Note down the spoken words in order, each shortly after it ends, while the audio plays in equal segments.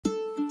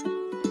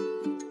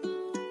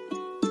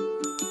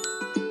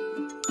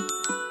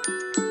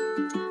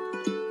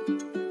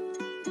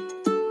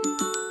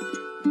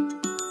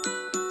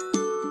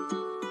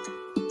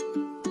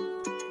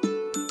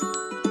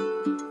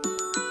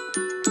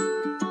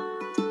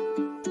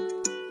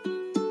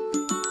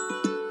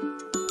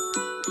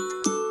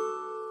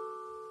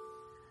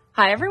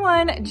Hi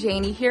everyone,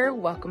 Janie here.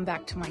 Welcome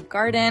back to my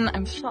garden.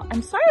 I'm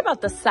sorry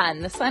about the sun.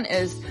 The sun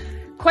is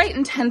quite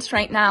intense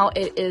right now.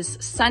 It is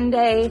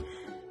Sunday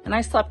and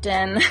I slept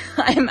in.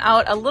 I'm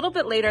out a little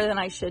bit later than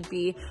I should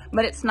be,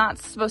 but it's not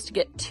supposed to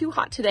get too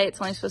hot today. It's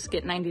only supposed to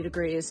get 90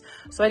 degrees.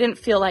 So I didn't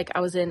feel like I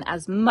was in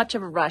as much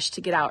of a rush to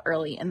get out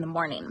early in the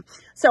morning.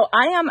 So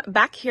I am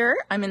back here.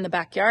 I'm in the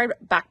backyard,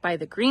 back by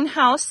the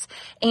greenhouse,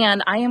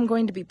 and I am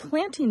going to be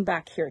planting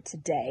back here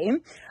today.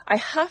 I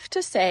have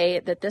to say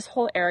that this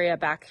whole area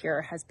back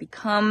here has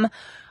become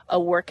a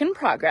work in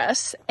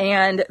progress,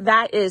 and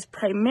that is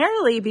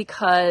primarily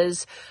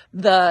because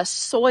the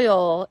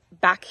soil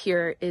back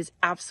here is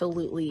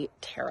absolutely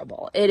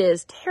terrible. It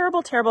is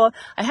terrible, terrible.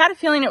 I had a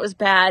feeling it was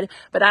bad,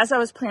 but as I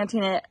was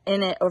planting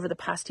it over the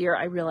past year,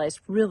 I realized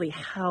really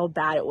how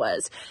bad it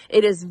was.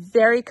 It is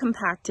very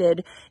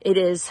compacted. It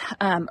is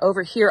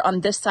over here on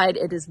this side,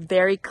 it is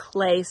very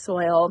clay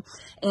soil,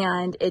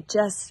 and it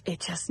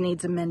just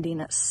needs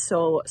amending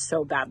so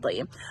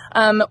badly.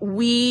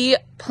 I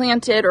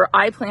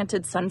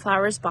planted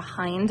sunflowers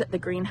behind the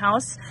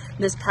greenhouse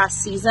this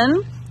past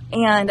season,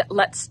 and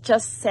let's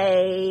just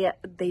say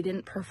they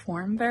didn't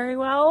perform very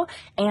well,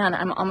 and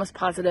I'm almost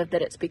positive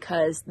that it's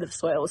because the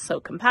soil was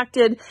so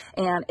compacted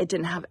and it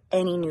didn't have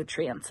any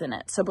nutrients in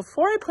it. So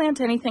before I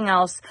plant anything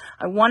else,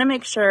 I want to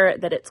make sure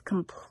that it's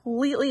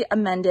completely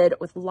amended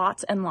with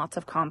lots and lots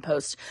of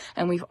compost,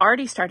 and we've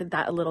already started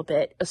that a little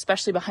bit,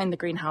 especially behind the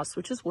greenhouse,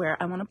 which is where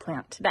I want to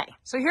plant today.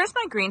 So here's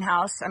my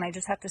greenhouse, and I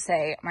just have to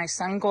say my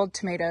sun gold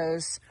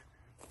tomatoes,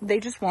 they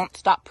just won't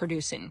stop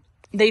producing.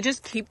 They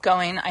just keep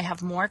going. I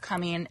have more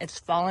coming. It's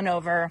fallen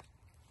over.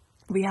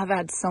 We have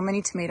had so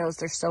many tomatoes.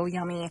 They're so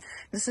yummy.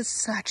 This is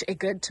such a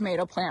good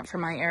tomato plant for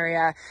my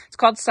area. It's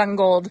called Sun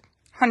Gold,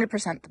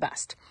 100% the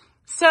best.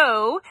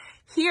 So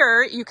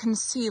here you can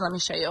see, let me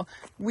show you.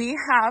 We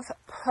have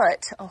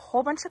put a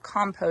whole bunch of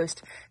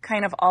compost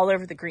kind of all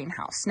over the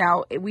greenhouse.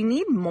 Now we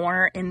need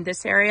more in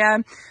this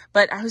area,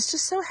 but I was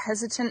just so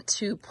hesitant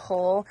to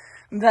pull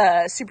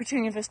the Super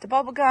Tunia Vista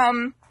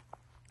bubblegum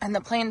and the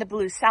plain the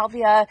blue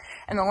salvia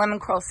and the lemon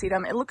coral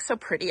sedum. It looks so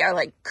pretty. I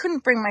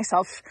couldn't bring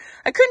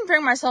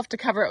myself to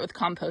cover it with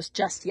compost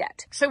just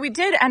yet. So we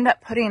did end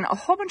up putting a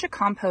whole bunch of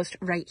compost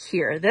right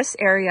here. This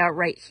area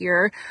right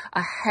here,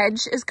 a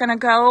hedge is gonna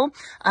go,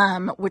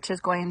 which is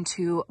going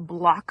to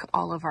block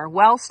all of our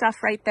well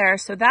stuff right there.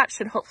 So that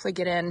should hopefully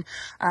get in,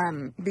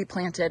 be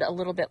planted a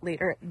little bit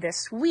later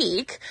this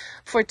week.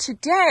 For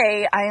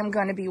today, I am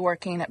going to be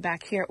working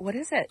back here. What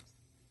is it?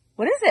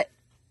 What is it?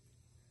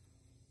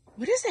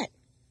 What is it?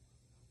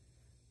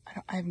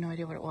 I have no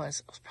idea what it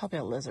was. It was probably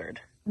a lizard.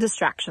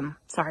 Distraction.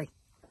 Sorry.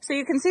 So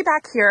you can see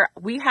back here,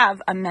 we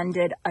have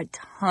amended a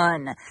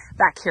ton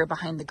back here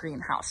behind the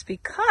greenhouse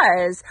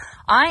because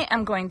I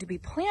am going to be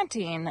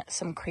planting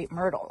some crepe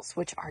myrtles,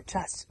 which are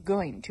just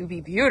going to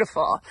be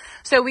beautiful.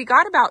 So we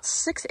got about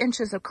 6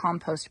 inches of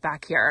compost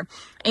back here.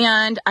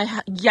 And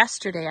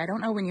yesterday, I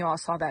don't know when you all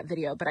saw that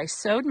video, but I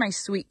sowed my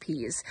sweet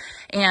peas,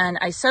 and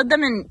I sowed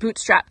them in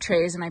bootstrap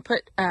trays, and I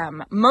put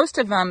most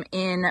of them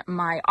in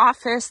my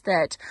office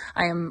that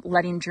I am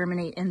letting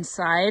germinate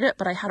inside,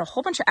 but I had a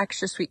whole bunch of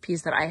extra sweet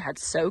peas that I had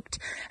soaked.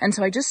 And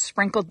so I just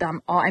sprinkled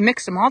them all. I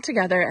mixed them all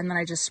together, and then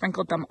I just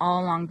sprinkled them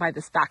all along by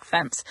this back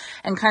fence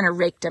and kind of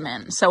raked them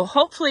in. So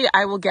hopefully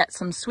I will get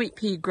some sweet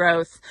pea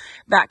growth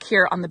back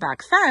here on the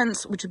back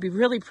fence, which would be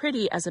really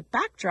pretty as a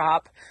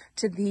backdrop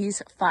to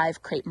these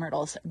 5 crepe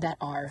myrtles that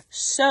are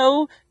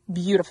so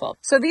beautiful.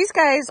 So these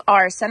guys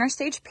are center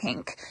stage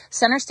pink.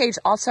 Center stage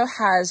also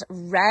has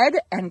red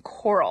and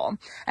coral.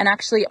 And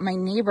actually my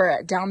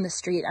neighbor down the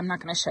street, I'm not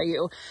going to show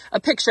you a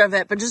picture of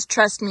it, but just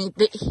trust me,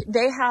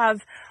 they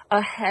have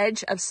a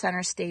hedge of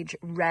center stage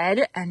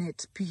red, and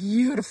it's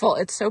beautiful.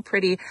 It's so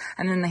pretty.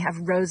 And then they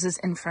have roses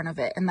in front of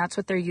it, and that's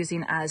what they're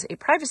using as a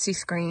privacy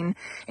screen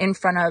in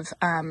front of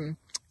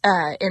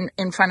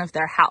in front of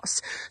their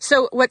house.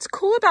 So what's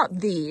cool about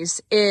these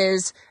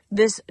is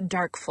this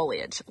dark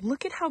foliage.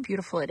 Look at how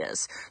beautiful it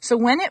is. So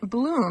when it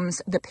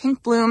blooms, the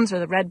pink blooms or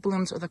the red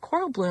blooms or the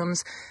coral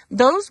blooms,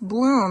 those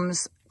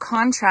blooms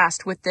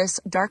contrast with this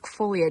dark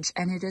foliage,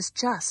 and it is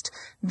just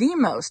the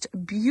most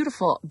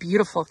beautiful,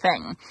 beautiful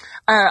thing.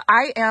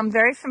 I am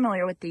very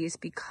familiar with these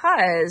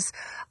because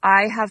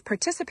I have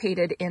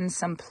participated in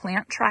some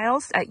plant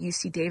trials at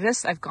UC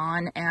Davis. I've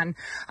gone and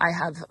I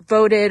have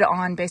voted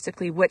on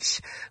basically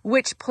which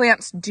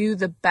plants do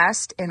the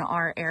best in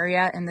our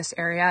area, in this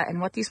area.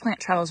 And what these plant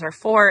trials are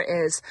for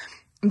is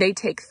they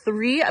take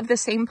 3 of the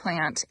same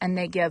plant and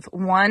they give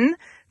one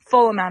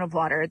full amount of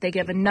water. They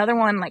give another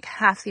one like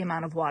half the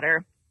amount of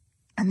water.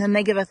 And then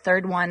they give a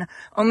third one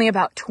only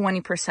about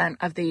 20%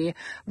 of the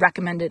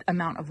recommended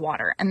amount of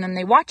water. And then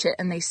they watch it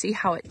and they see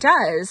how it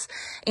does.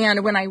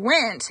 And when I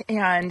went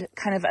and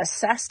kind of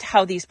assessed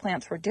how these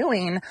plants were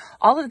doing,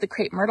 all of the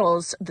crepe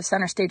myrtles, the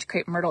center stage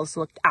crepe myrtles,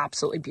 looked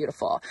absolutely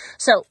beautiful.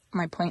 So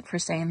my point for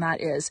saying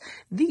that is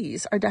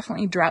these are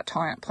definitely drought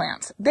tolerant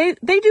plants. They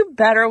do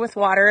better with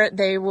water.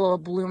 They will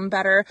bloom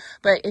better.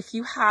 But if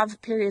you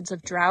have periods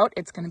of drought,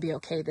 it's going to be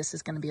okay. This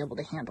is going to be able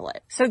to handle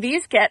it. So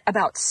these get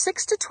about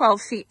 6 to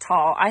 12 feet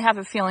tall. I have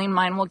a feeling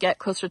mine will get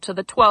closer to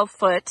the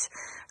 12-foot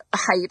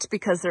height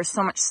because there's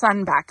so much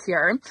sun back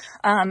here.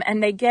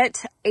 And they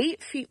get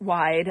 8 feet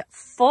wide,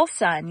 full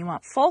sun. You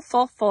want full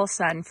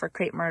sun for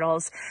crepe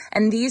myrtles.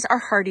 And these are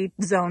hardy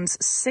zones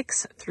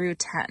 6 through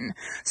 10.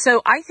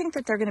 So I think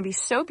that they're going to be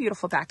so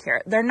beautiful back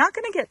here. They're not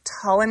going to get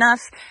tall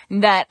enough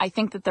that I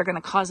think that they're going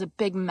to cause a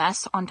big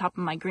mess on top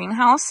of my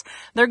greenhouse.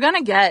 They're going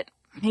to get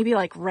maybe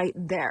like right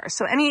there.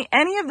 So any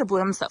of the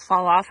blooms that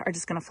fall off are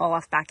just going to fall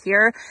off back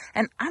here.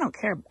 And I don't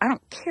care. I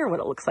don't care what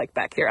it looks like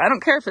back here. I don't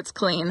care if it's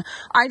clean.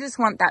 I just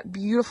want that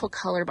beautiful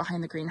color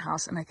behind the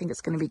greenhouse. And I think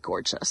it's going to be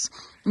gorgeous.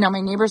 Now, my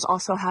neighbors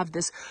also have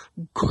this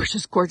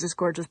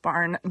gorgeous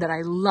barn that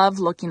I love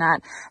looking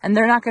at. And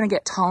they're not going to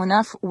get tall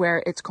enough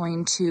where it's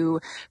going to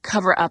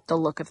cover up the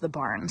look of the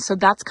barn. So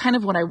that's kind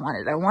of what I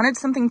wanted. I wanted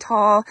something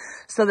tall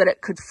so that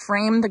it could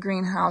frame the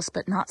greenhouse,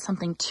 but not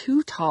something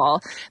too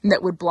tall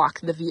that would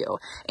block the view.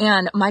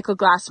 And Michael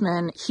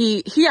Glassman,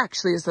 he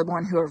actually is the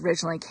one who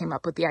originally came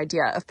up with the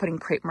idea of putting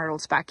crepe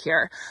myrtles back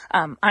here.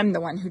 I'm the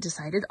one who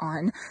decided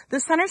on the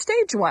center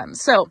stage one.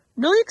 So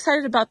really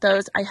excited about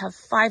those. I have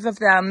 5 of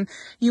them.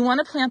 You want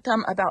to plant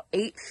them about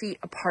 8 feet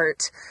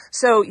apart.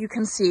 So you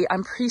can see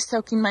I'm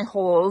pre-soaking my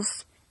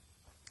holes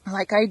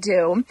like I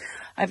do.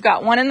 I've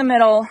got one in the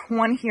middle,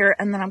 one here,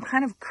 and then I'm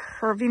kind of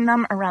curving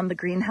them around the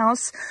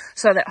greenhouse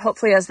so that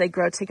hopefully as they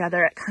grow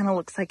together, it kind of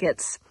looks like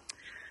it's,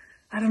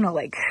 I don't know,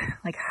 like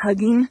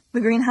hugging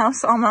the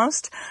greenhouse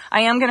almost.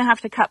 I am going to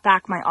have to cut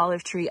back my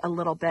olive tree a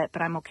little bit,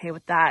 but I'm okay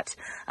with that.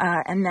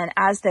 And then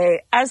as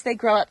they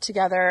grow up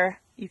together,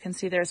 you can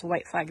see there's a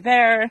white flag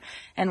there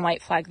and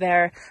white flag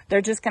there.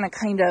 They're just going to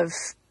kind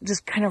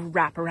of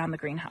wrap around the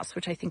greenhouse,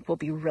 which I think will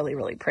be really,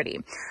 really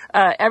pretty.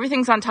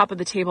 Everything's on top of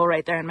the table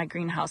right there in my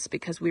greenhouse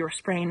because we were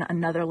spraying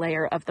another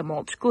layer of the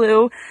mulch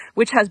glue,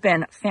 which has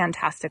been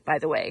fantastic, by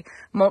the way.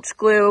 Mulch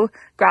glue,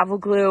 gravel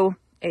glue,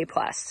 A+.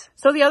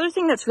 So the other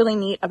thing that's really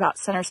neat about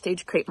center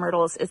stage crepe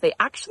myrtles is they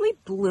actually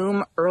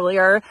bloom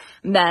earlier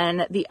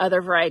than the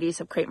other varieties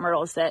of crepe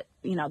myrtles that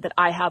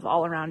I have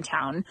all around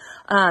town.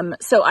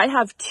 So I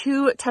have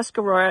 2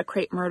 Tuscarora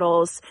crepe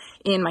myrtles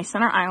in my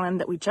center island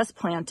that we just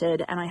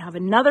planted, and I have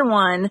another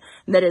one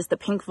that is the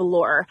pink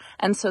velour.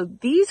 And so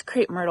these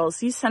crepe myrtles,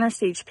 these center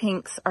stage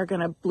pinks, are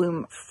going to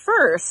bloom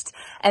first,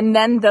 and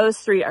then those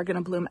 3 are going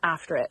to bloom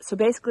after it. So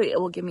basically it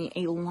will give me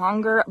a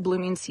longer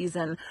blooming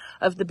season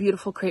of the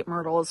beautiful crepe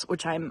myrtles,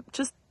 which I'm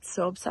just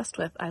so obsessed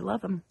with. I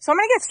love them. So I'm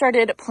going to get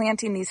started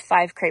planting these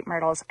 5 crepe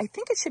myrtles. I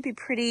think it should be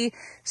pretty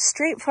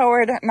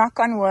straightforward, knock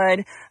on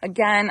wood.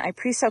 Again, I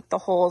pre-soaked the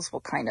holes.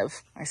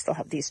 I still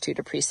have these 2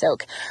 to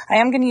pre-soak. I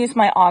am going to use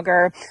my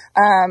auger.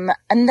 And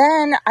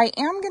then I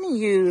am going to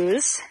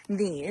use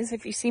these.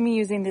 If you see me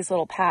using these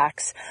little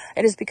packs,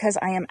 it is because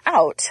I am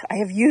out. I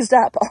have used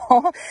up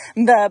all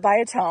the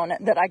biotone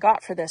that I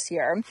got for this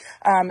year.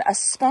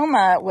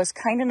 Espoma was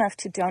kind enough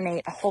to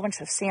donate a whole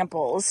bunch of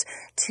samples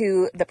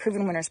to the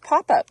Proven Winners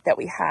pop-up that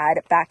we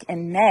had back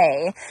in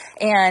May,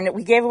 and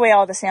we gave away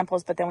all the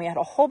samples, but then we had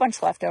a whole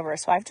bunch left over,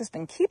 so I've just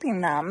been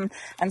keeping them.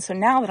 And so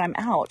now that I'm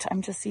out,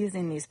 I'm just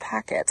using these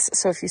packets.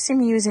 So if you see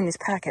me using these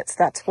packets,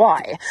 that's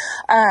why.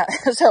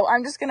 So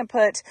I'm just going to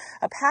put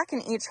a pack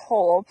in each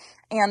hole.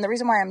 And the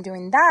reason why I'm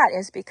doing that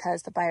is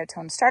because the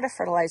Biotone starter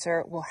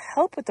fertilizer will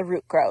help with the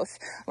root growth,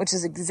 which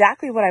is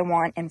exactly what I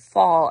want in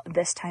fall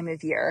this time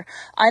of year.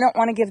 I don't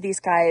want to give these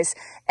guys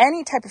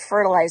any type of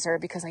fertilizer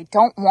because I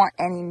don't want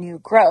any new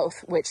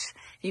growth, which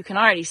you can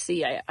already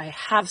see I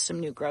have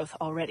some new growth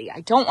already. I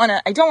don't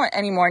want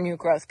any more new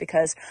growth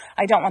because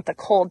I don't want the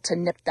cold to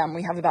nip them.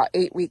 We have about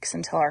 8 weeks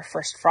until our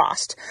first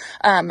frost.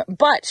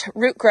 But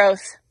root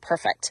growth,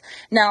 perfect.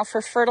 Now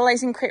for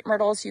fertilizing crepe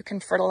myrtles, you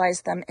can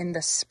fertilize them in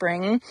the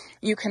spring.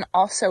 You can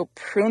also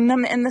prune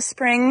them in the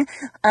spring,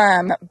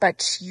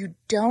 but you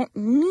don't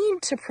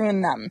need to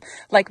prune them.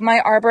 Like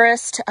my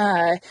arborist,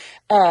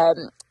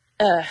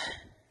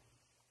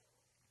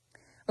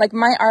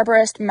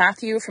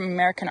 Matthew from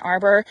American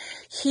Arbor,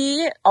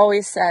 he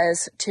always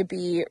says to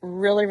be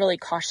really, really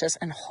cautious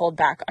and hold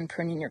back on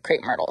pruning your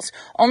crepe myrtles.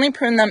 Only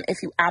prune them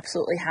if you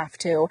absolutely have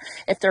to.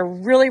 If they're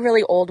really,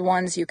 really old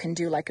ones, you can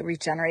do like a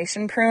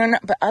regeneration prune,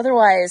 but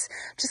otherwise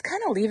just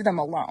kind of leave them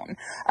alone.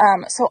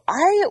 So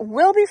I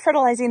will be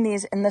fertilizing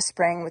these in the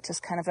spring, which is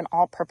kind of an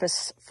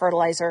all-purpose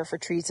fertilizer for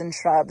trees and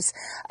shrubs.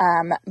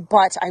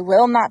 But I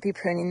will not be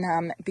pruning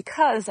them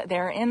because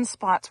they're in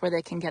spots where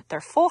they can get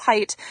their full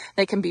height.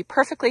 They can be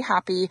perfectly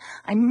happy.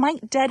 I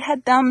might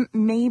deadhead them,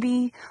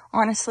 maybe.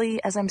 Honestly,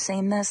 as I'm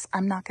saying this,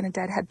 I'm not going to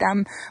deadhead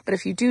them. But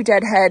if you do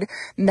deadhead,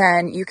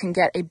 then you can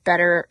get a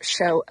better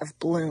show of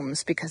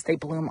blooms because they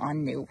bloom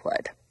on new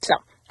wood. So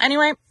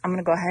anyway, I'm going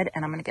to go ahead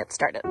and I'm going to get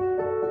started.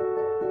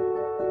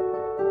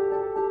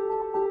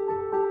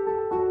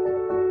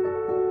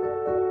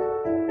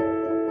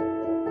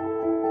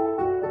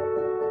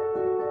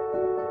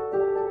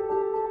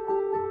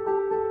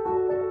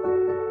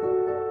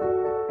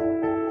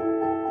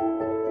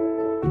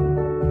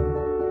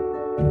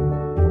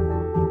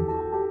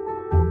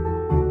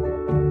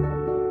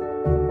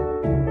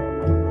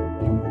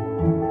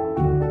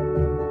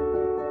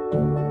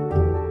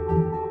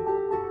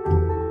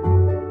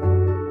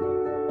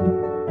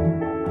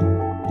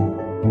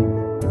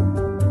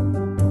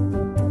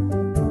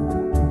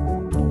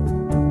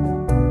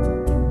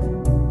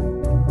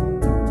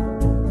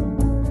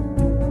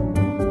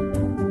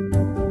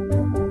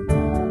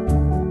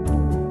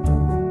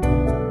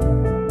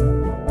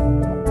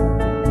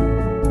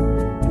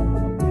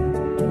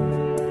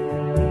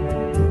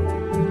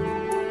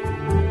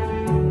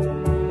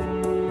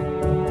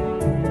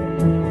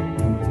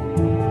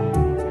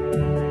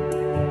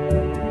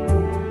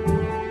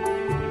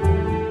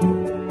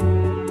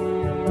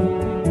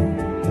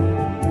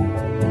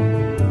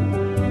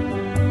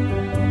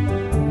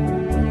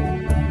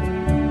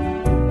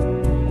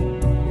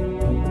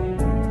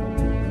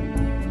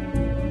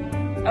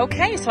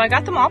 Okay, so I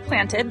got them all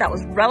planted. That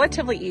was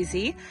relatively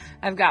easy.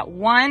 I've got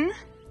 1,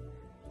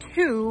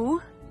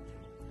 2,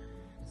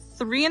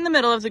 3 in the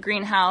middle of the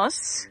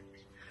greenhouse,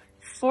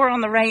 4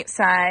 on the right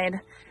side,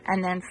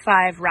 and then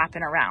 5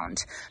 wrapping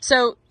around.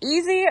 So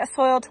easy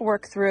soil to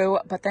work through,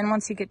 but then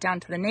once you get down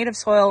to the native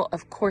soil,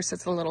 of course,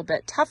 it's a little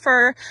bit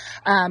tougher.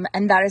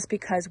 And that is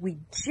because we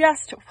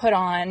just put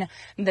on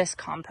this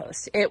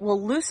compost. It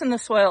will loosen the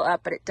soil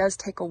up, but it does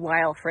take a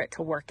while for it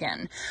to work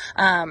in.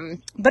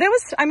 But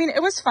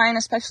it was fine,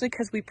 especially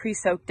because we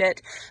pre-soaked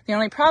it. The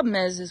only problem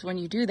is when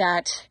you do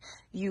that,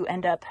 you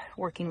end up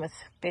working with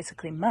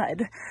basically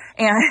mud,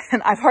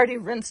 and I've already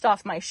rinsed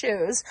off my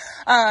shoes.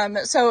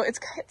 So it's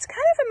kind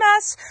of a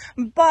mess,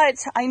 but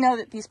I know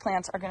that these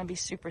plants are going to be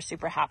super,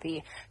 super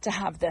happy to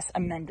have this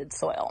amended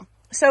soil.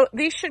 So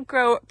these should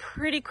grow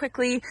pretty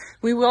quickly.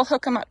 We will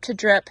hook them up to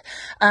drip,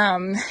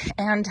 and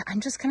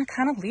I'm just going to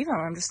kind of leave them.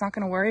 I'm just not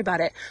going to worry about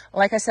it.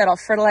 Like I said, I'll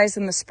fertilize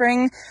in the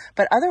spring,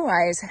 but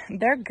otherwise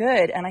they're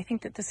good. And I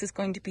think that this is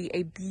going to be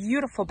a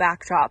beautiful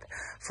backdrop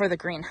for the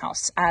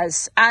greenhouse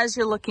as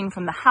you're looking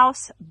from the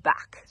house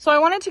back. So I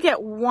wanted to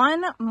get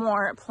one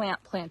more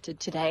plant planted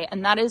today,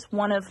 and that is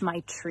one of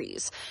my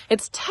trees.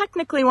 It's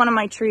technically one of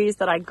my trees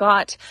that I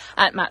got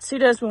at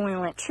Matsuda's when we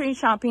went tree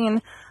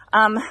shopping.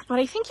 But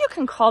I think you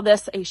can call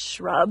this a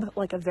shrub,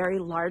 like a very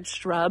large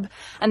shrub,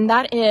 and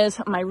that is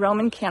my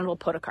Roman candle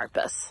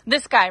Podocarpus.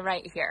 This guy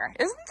right here.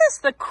 Isn't this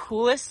the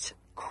coolest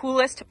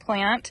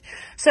plant?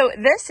 So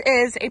this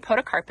is a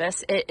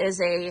Podocarpus. It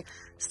is a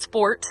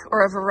sport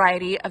or a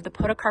variety of the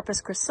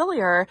Podocarpus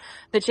gracilior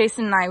that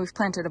Jason and we've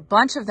planted a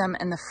bunch of them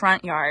in the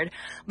front yard,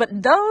 but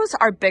those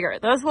are bigger.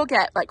 Those will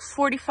get like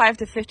 45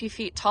 to 50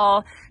 feet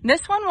tall.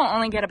 This one will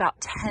only get about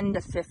 10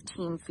 to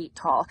 15 feet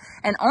tall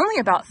and only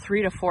about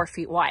 3 to 4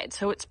 feet wide.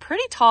 So it's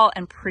pretty tall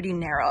and pretty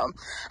narrow.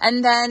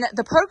 And then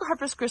the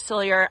Podocarpus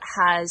gracilior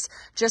has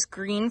just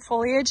green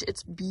foliage.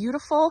 It's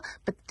beautiful,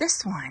 but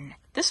this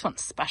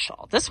one's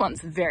special. This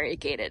one's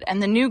variegated,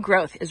 and the new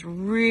growth is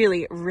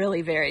really,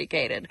 really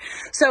variegated.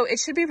 So it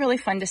should be really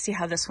fun to see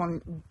how this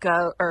one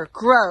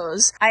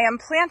grows. I am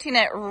planting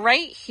it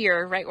right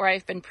here, right where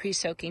I've been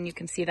pre-soaking. You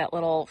can see that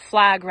little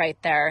flag right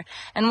there.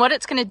 And what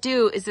it's going to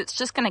do is it's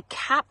just going to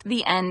cap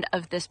the end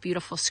of this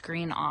beautiful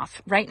screen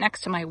off right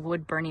next to my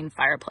wood burning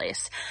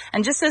fireplace.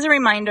 And just as a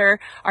reminder,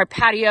 our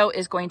patio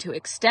is going to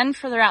extend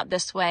further out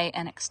this way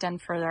and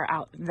extend further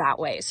out that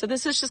way. So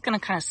this is just going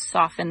to kind of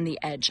soften the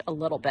edge a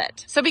little bit.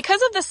 So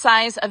because of the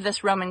size of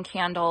this Roman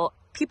candle,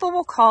 people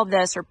will call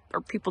this, or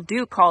people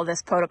do call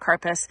this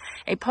Podocarpus,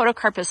 a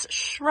Podocarpus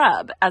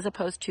shrub as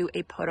opposed to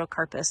a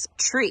Podocarpus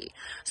tree.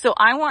 So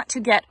I want to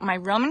get my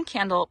Roman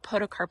candle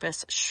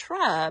Podocarpus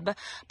shrub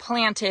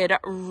planted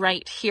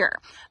right here.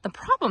 The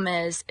problem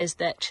is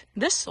that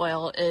this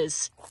soil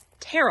is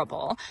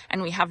terrible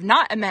and we have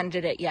not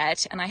amended it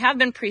yet, and I have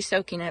been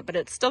pre-soaking it, but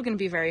it's still going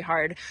to be very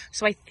hard.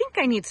 So I think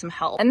I need some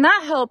help, and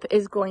that help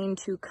is going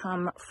to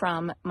come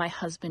from my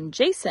husband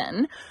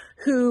Jason,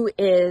 who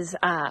is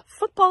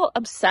football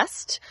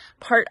obsessed,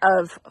 part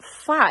of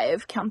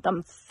 5, count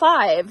them,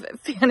 5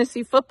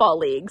 fantasy football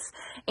leagues.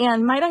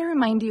 And might I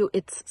remind you,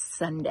 it's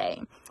Sunday.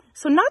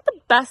 So not the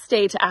best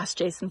day to ask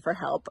Jason for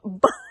help,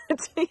 but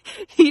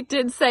he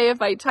did say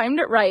if I timed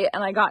it right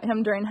and I got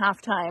him during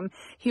halftime,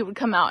 he would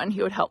come out and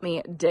he would help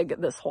me dig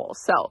this hole.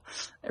 So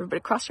everybody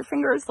cross your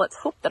fingers. Let's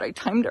hope that I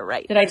timed it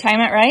right. Did I time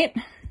it right?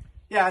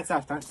 Yeah, it's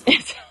halftime.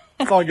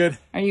 It's all good.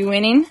 Are you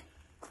winning?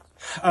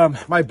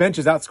 My bench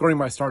is outscoring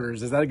my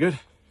starters. Is that good?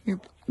 Your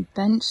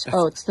bench?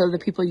 Oh, so the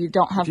people you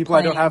don't have people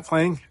playing. I don't have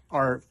playing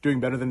are doing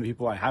better than the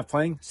people I have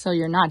playing. So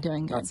you're not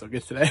doing good. Not so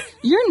good today.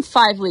 You're in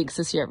 5 leagues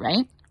this year,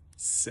 right?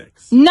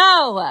 6.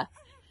 No!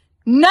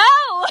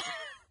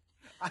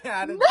 I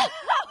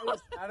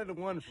added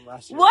one from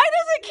last year. Why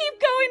does it keep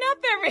going up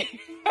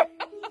every year?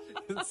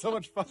 It's so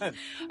much fun.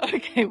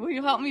 Okay, will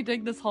you help me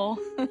dig this hole?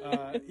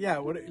 Yeah.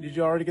 What did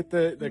you already get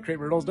the Crape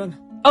Myrtles done?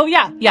 Oh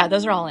yeah,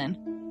 those are all in.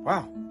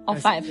 Wow. All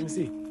 5. Let me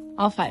see.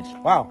 All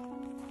 5. Wow.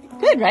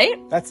 Good,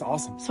 right? That's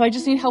awesome. So I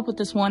just need help with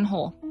this one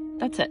hole.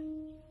 That's it.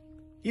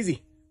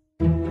 Easy.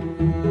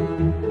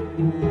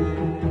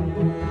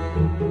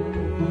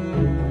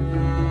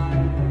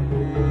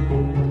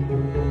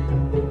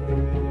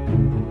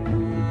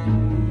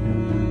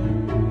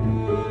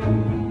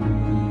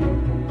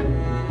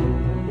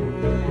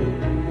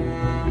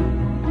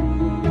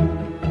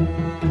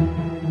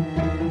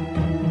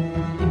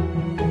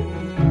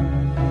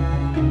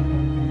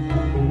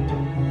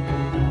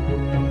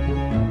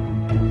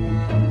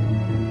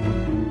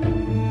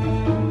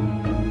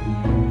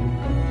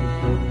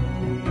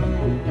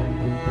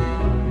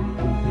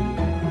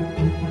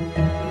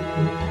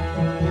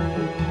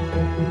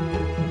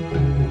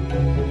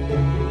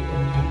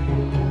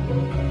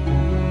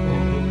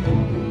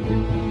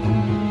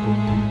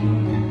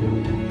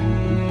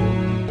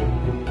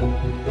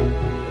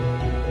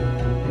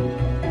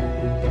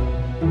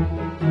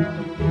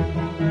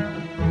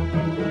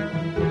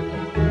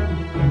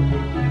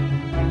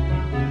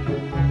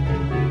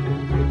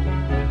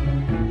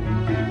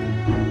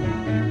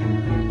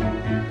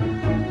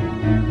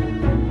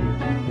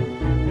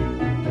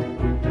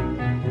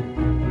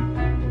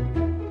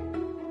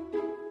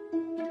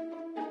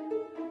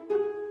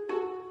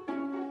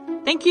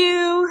 Thank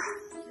you.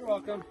 You're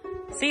welcome.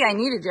 See, I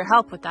needed your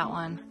help with that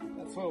one.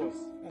 That's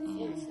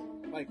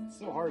like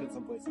so hard in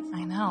some places.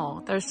 I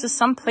know. There's just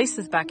some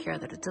places back here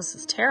that it just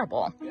is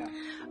terrible. Yeah.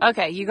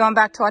 Okay, you going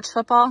back to watch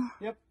football?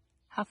 Yep.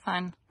 Have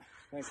fun.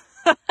 Thanks.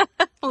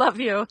 Love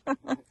you.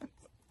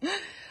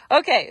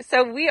 Okay,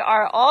 so we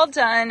are all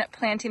done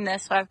planting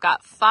this. So I've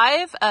got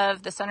 5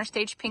 of the center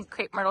stage pink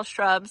crepe myrtle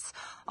shrubs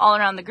all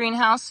around the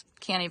greenhouse.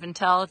 Can't even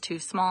tell, too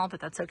small,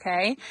 but that's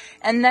okay.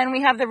 And then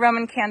we have the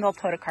Roman candle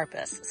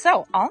Podocarpus.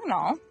 So all in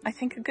all, I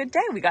think a good day.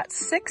 We got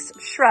 6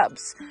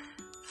 shrubs,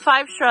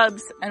 5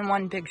 shrubs, and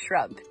 1 big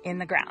shrub in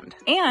the ground.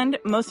 And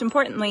most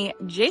importantly,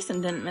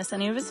 Jason didn't miss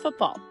any of his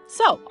football.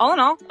 So all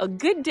in all, a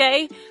good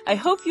day. I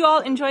hope you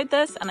all enjoyed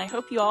this, and I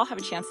hope you all have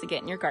a chance to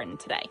get in your garden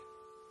today.